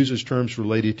 Uses terms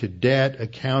related to debt,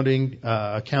 accounting,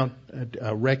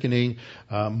 reckoning,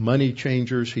 money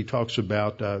changers. He talks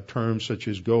about terms such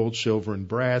as gold, silver, and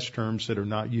brass, terms that are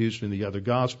not used in the other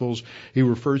Gospels. He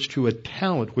refers to a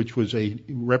talent, which was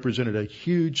represented a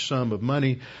huge sum of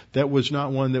money that was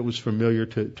not one that was familiar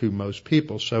to most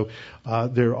people. So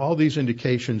there are all these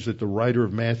indications that the writer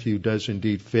of Matthew does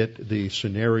indeed fit the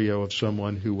scenario of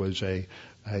someone who was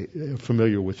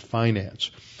familiar with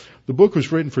finance. The book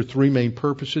was written for three main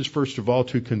purposes. First of all,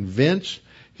 to convince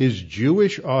his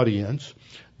Jewish audience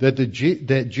that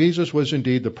Jesus was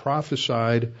indeed the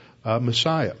prophesied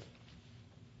Messiah,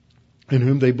 in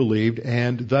whom they believed,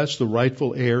 and thus the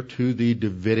rightful heir to the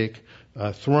Davidic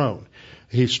throne.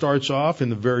 He starts off in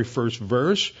the very first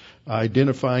verse,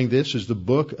 identifying this as the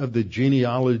book of the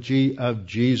genealogy of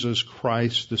Jesus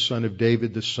Christ, the son of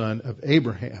David, the son of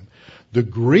Abraham. The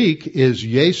Greek is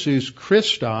Jesus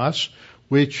Christos,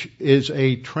 which is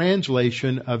a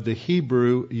translation of the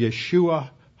Hebrew Yeshua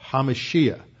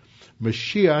HaMashiach.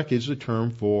 Mashiach is the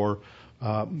term for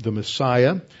the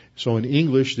Messiah. So in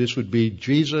English, this would be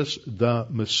Jesus the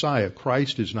Messiah.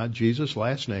 Christ is not Jesus'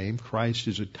 last name. Christ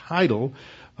is a title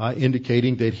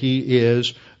indicating that he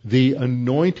is the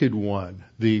anointed one,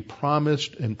 the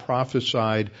promised and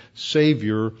prophesied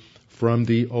Savior from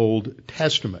the Old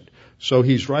Testament. So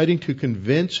he's writing to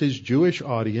convince his Jewish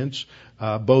audience,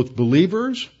 both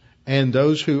believers and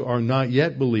those who are not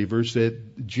yet believers,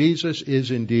 that Jesus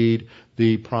is indeed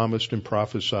the promised and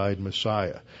prophesied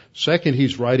Messiah. Second,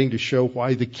 he's writing to show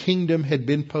why the kingdom had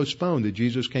been postponed, that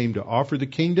Jesus came to offer the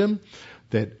kingdom,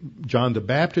 that John the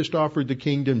Baptist offered the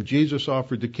kingdom, Jesus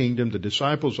offered the kingdom, the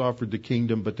disciples offered the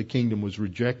kingdom, but the kingdom was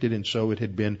rejected, and so it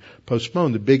had been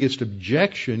postponed. The biggest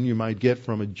objection you might get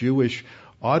from a Jewish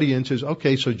audience is,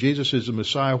 okay, so Jesus is the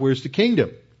Messiah, where's the kingdom?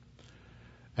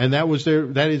 And that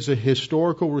is the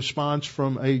historical response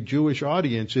from a Jewish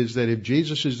audience, is that if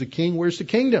Jesus is the king, where's the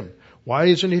kingdom? Why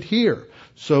isn't it here?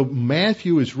 So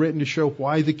Matthew is written to show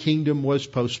why the kingdom was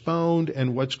postponed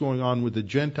and what's going on with the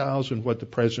Gentiles and what the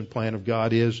present plan of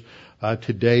God is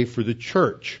today for the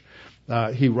church.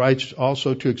 He writes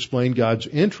also to explain God's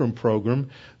interim program,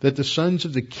 that the sons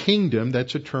of the kingdom,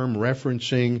 that's a term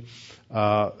referencing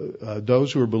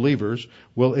those who are believers,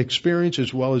 will experience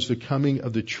as well as the coming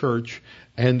of the church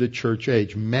and the church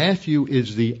age. Matthew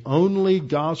is the only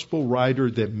gospel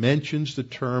writer that mentions the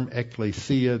term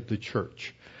ecclesia, the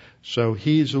church. So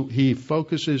he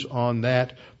focuses on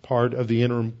that part of the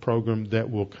interim program that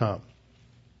will come.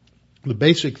 The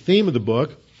basic theme of the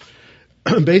book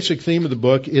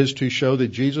is to show that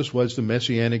Jesus was the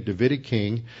Messianic Davidic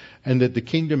king and that the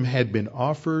kingdom had been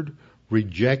offered,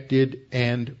 rejected,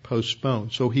 and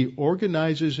postponed. So he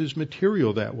organizes his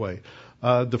material that way.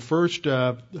 The first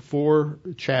 4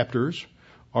 chapters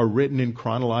are written in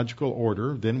chronological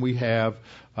order. Then we have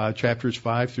chapters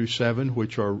 5 through 7,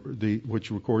 which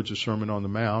records the Sermon on the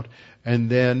Mount, and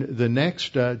then the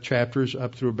next chapters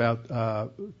up through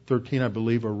about 13, I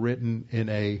believe, are written in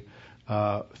a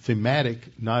thematic,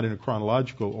 not in a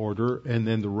chronological order, and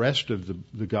then the rest of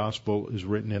the gospel is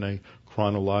written in a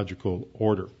chronological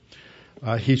order.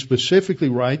 He specifically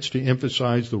writes to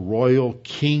emphasize the royal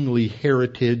kingly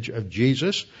heritage of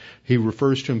Jesus. He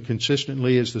refers to him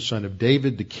consistently as the son of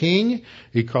David, the king.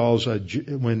 He calls,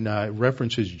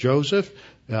 references Joseph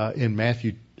in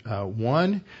Matthew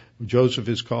 1, Joseph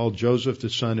is called Joseph, the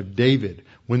son of David.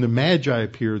 When the Magi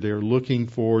appear, they're looking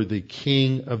for the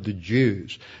king of the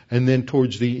Jews. And then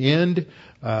towards the end,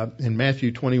 in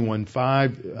Matthew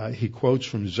 21:5, he quotes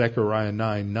from Zechariah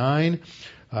 9:9.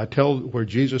 Where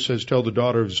Jesus says, "Tell the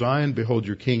daughter of Zion, behold,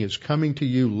 your king is coming to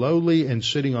you, lowly and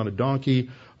sitting on a donkey,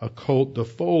 a colt, the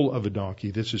foal of a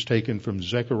donkey." This is taken from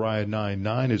Zechariah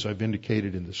 9:9, as I've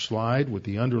indicated in the slide with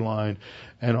the underline.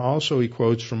 And also he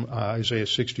quotes from Isaiah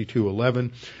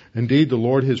 62:11. "Indeed, the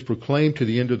Lord has proclaimed to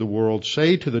the end of the world,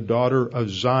 say to the daughter of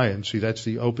Zion." See, that's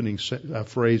the opening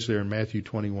phrase there in Matthew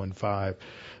 21:5.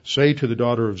 "Say to the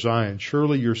daughter of Zion,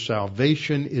 surely your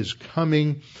salvation is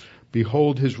coming.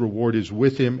 Behold, his reward is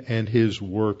with him, and his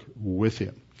work with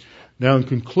him." Now, in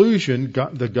conclusion,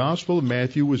 the Gospel of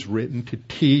Matthew was written to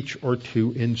teach or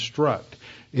to instruct.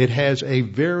 It has a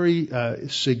very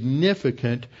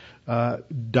significant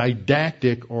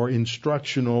didactic or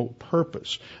instructional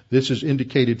purpose. This is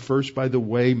indicated first by the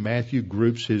way Matthew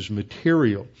groups his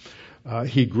material.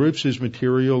 He groups his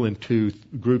material into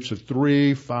groups of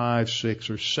 3, 5, 6,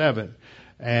 or 7.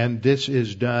 And this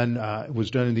was done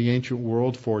in the ancient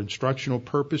world for instructional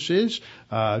purposes,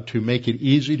 to make it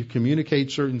easy to communicate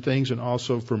certain things, and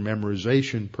also for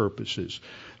memorization purposes.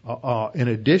 In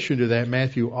addition to that,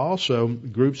 Matthew also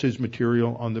groups his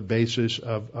material on the basis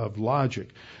of logic.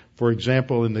 For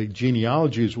example, in the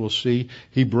genealogies we'll see,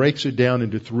 he breaks it down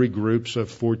into 3 groups of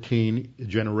 14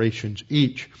 generations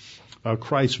each.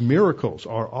 Christ's miracles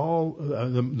are all,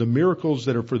 the miracles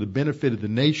that are for the benefit of the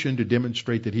nation to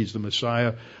demonstrate that he's the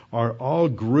Messiah, are all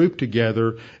grouped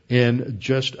together in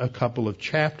just a couple of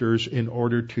chapters in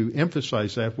order to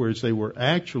emphasize that, whereas they were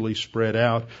actually spread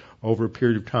out over a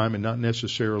period of time and not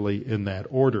necessarily in that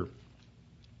order.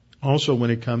 Also, when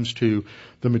it comes to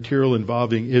the material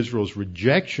involving Israel's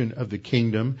rejection of the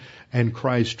kingdom and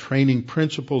Christ's training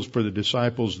principles for the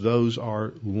disciples, those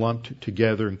are lumped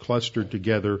together and clustered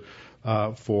together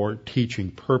for teaching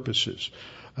purposes.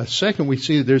 Second, we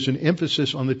see that there's an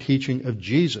emphasis on the teaching of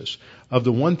Jesus. Of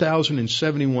the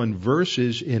 1,071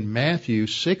 verses in Matthew,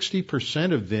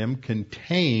 60% of them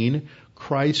contain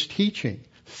Christ's teaching.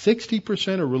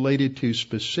 60% are related to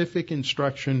specific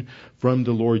instruction from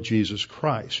the Lord Jesus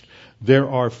Christ. There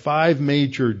are 5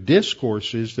 major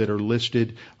discourses that are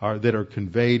listed, that are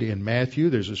conveyed in Matthew.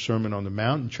 There's a Sermon on the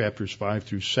Mount in chapters 5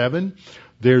 through 7.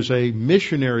 There's a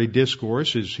missionary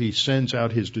discourse as he sends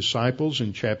out his disciples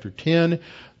in chapter 10.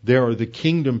 There are the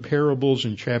kingdom parables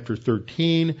in chapter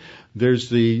 13. There's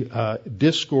the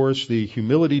discourse, the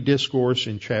humility discourse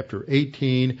in chapter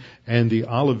 18, and the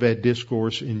Olivet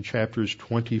discourse in chapters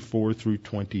 24 through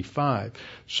 25.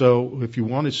 So if you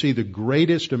want to see the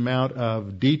greatest amount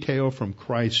of detail from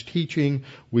Christ's teaching,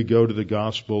 we go to the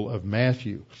Gospel of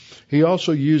Matthew. He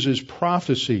also uses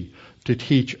prophecy to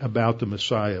teach about the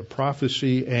Messiah,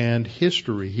 prophecy and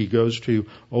history. He goes to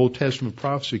Old Testament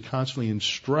prophecy, constantly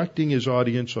instructing his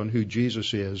audience on who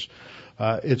Jesus is.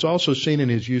 It's also seen in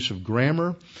his use of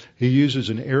grammar. He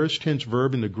uses an aorist tense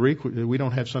verb in the Greek. We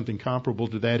don't have something comparable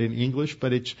to that in English,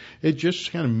 but it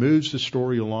just kind of moves the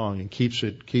story along and keeps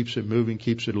it moving,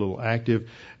 keeps it a little active.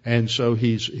 And so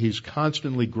he's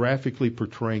constantly graphically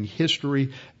portraying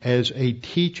history as a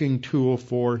teaching tool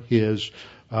for his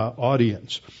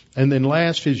audience. And then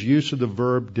last, his use of the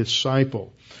verb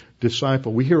disciple.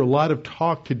 Disciple. We hear a lot of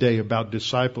talk today about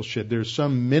discipleship. There's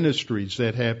some ministries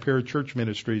that have, parachurch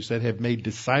ministries, that have made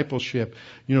discipleship,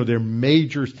 their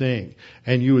major thing.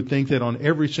 And you would think that on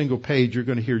every single page you're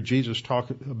going to hear Jesus talk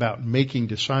about making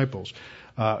disciples.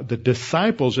 The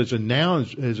disciples as a noun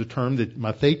is a term that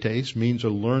mathetes means a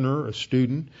learner, a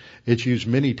student. It's used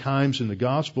many times in the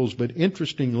Gospels, but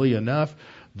interestingly enough,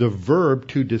 the verb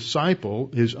to disciple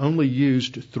is only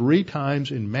used 3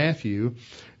 times in Matthew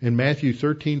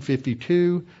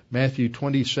 13:52, Matthew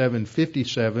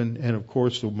 27:57, and of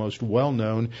course the most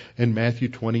well-known in Matthew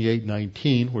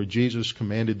 28:19, where Jesus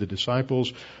commanded the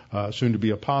disciples, soon to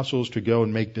be apostles, to go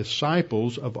and make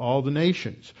disciples of all the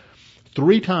nations.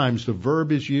 3 times the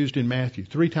verb is used in Matthew.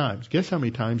 3 times. Guess how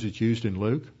many times it's used in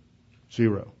Luke?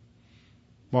 0.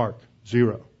 Mark,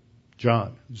 0.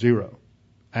 John, 0.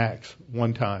 Acts,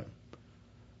 1 time.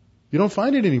 You don't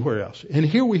find it anywhere else. And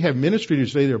here we have ministry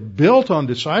today that are built on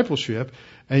discipleship,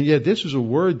 and yet this is a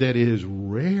word that is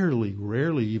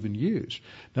rarely even used.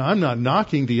 Now, I'm not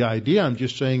knocking the idea. I'm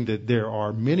just saying that there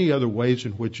are many other ways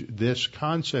in which this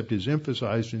concept is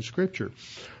emphasized in Scripture.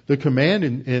 The command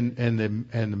and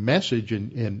the message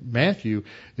in Matthew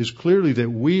is clearly that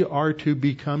we are to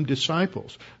become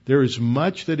disciples. There is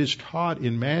much that is taught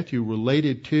in Matthew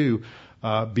related to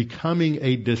becoming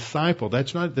a disciple.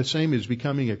 That's not the same as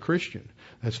becoming a Christian.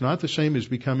 That's not the same as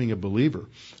becoming a believer.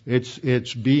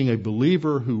 It's being a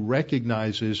believer who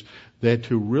recognizes that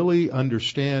to really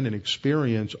understand and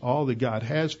experience all that God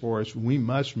has for us, we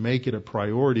must make it a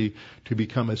priority to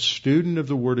become a student of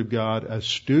the Word of God, a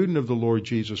student of the Lord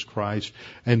Jesus Christ,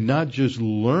 and not just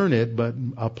learn it, but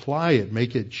apply it,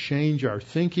 make it change our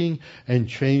thinking and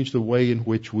change the way in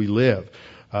which we live.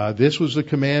 This was the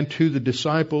command to the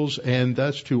disciples and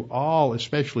thus to all,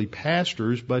 especially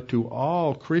pastors, but to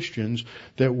all Christians,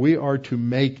 that we are to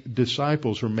make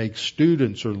disciples or make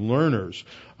students or learners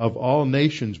of all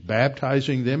nations,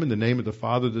 baptizing them in the name of the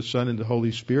Father, the Son, and the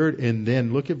Holy Spirit. And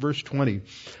then look at verse 20.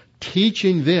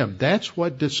 Teaching them. That's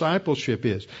what discipleship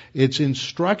is. It's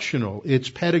instructional. It's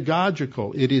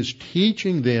pedagogical. It is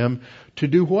teaching them to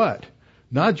do what?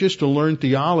 Not just to learn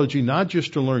theology, not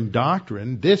just to learn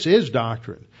doctrine. This is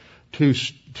doctrine.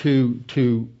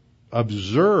 To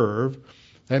observe,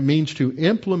 that means to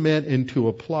implement and to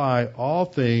apply all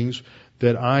things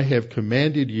that I have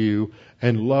commanded you,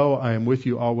 and lo, I am with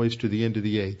you always to the end of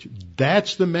the age.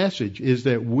 That's the message, is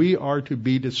that we are to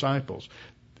be disciples.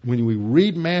 When we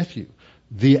read Matthew,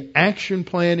 the action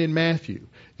plan in Matthew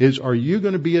is, are you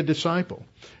going to be a disciple?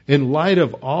 In light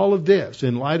of all of this,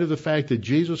 in light of the fact that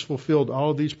Jesus fulfilled all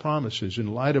of these promises,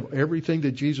 in light of everything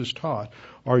that Jesus taught,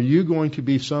 are you going to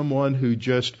be someone who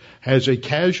just has a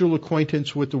casual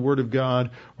acquaintance with the Word of God?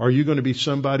 Are you going to be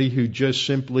somebody who just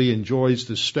simply enjoys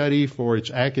the study for its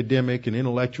academic and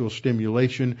intellectual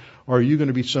stimulation? Or are you going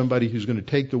to be somebody who's going to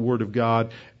take the Word of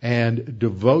God and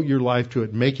devote your life to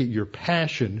it, make it your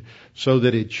passion, so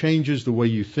that it changes the way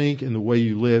you think and the way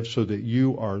you live, so that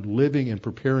you are living and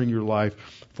preparing your life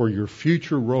for your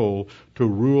future role to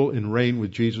rule and reign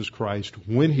with Jesus Christ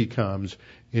when He comes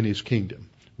in His kingdom,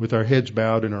 with our heads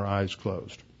bowed and our eyes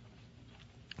closed.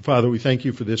 Father, we thank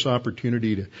you for this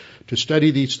opportunity to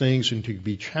study these things and to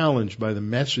be challenged by the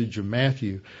message of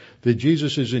Matthew, that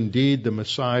Jesus is indeed the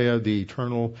Messiah, the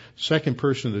eternal second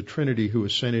person of the Trinity who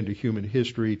was sent into human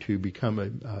history to become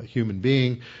a human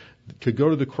being, to go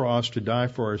to the cross, to die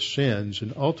for our sins,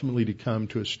 and ultimately to come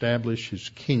to establish His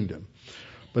kingdom.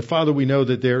 But Father, we know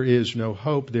that there is no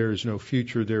hope, there is no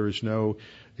future, there is no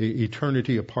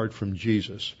eternity apart from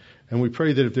Jesus. And we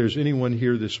pray that if there's anyone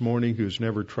here this morning who's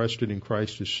never trusted in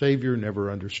Christ as Savior,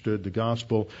 never understood the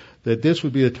gospel, that this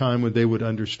would be a time when they would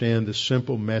understand the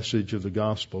simple message of the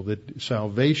gospel, that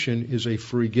salvation is a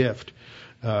free gift.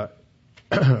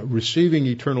 Receiving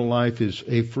eternal life is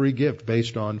a free gift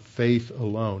based on faith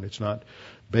alone. It's not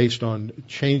based on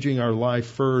changing our life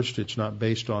first. It's not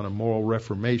based on a moral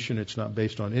reformation. It's not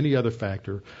based on any other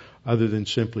factor other than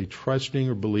simply trusting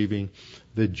or believing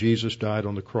that Jesus died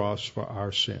on the cross for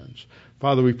our sins.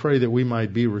 Father, we pray that we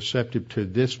might be receptive to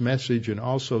this message and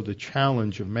also the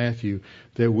challenge of Matthew,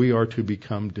 that we are to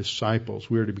become disciples.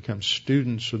 We are to become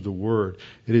students of the Word.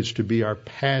 It is to be our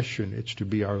passion. It's to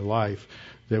be our life,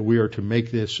 that we are to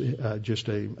make this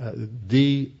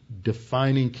the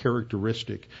defining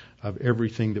characteristic of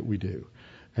everything that we do.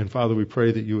 And Father, we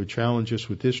pray that you would challenge us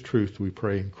with this truth. We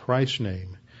pray in Christ's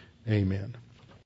name. Amen.